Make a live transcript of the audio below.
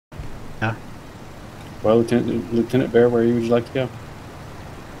Yeah. Well, Lieutenant Bear, where would you like to go?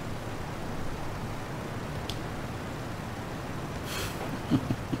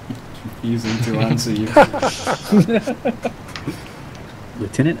 Using to answer you.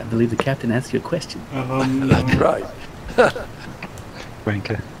 Lieutenant, I believe the captain asked you a question. That's right.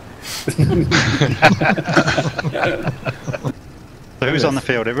 Wanker. So who's on the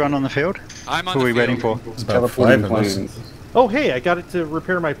field? Everyone on the field? I'm on Who are we the waiting field. for? There's about 5 Teleporting of us. planes. Oh, hey, I got it to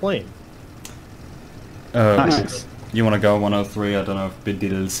repair my plane. Nice. You want to go 103? I don't know if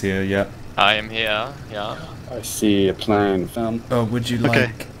Bidill's here yet. I am here, yeah. I see a plane, fam. Oh, would you Okay.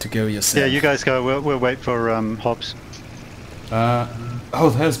 like to go yourself? Yeah, you guys go. We'll wait for Hobbs. Oh,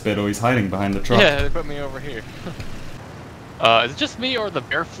 there's Biddle. He's hiding behind the truck. Yeah, they put me over here. Is it just me or the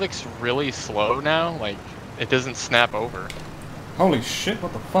bear flick's really slow now? Like, it doesn't snap over. Holy shit,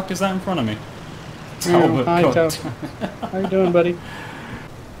 what the fuck is that in front of me? Oh, hi, God. Tal. How you doing, buddy?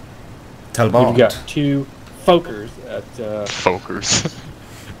 Talbot. We've got 2 Fokers at, Fokers.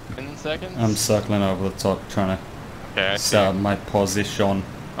 10 seconds? I'm circling over the top, trying to Okay, I see. set up my position.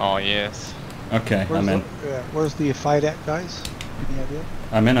 Oh, yes. Okay, I'm in. Where's the fight at, guys? Any idea?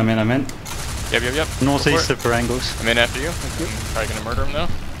 I'm in. Yep. Northeast Go of Barangles. I'm in after you. I'm probably gonna murder him, though.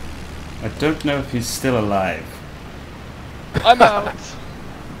 I don't know if he's still alive. I'm out!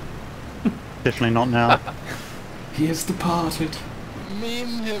 Definitely not now. He has departed.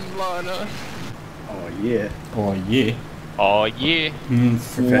 Meme him, Lana. oh, yeah. Oh, yeah. Oh, yeah.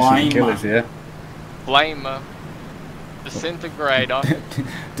 Professional killers, yeah. Flamer. Disintegrator.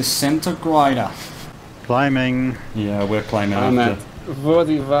 Disintegrator. Climbing. Yeah, we're climbing I'm at after.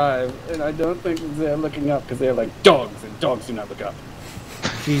 45, and I don't think they're looking up because they're like dogs, and dogs do not look up.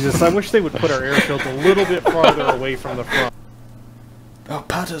 Jesus, I wish they would put our airfield a little bit farther away from the front. Oh,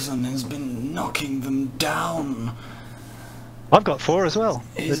 Patterson has been knocking them down. I've got 4 as well.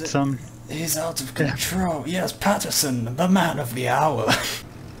 Is It's, He's out of control. Yes, Patterson, the man of the hour. Let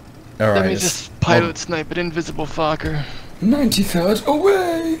Alright. me just pilot snipe an invisible fucker. 93rd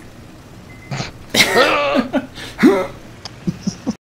away!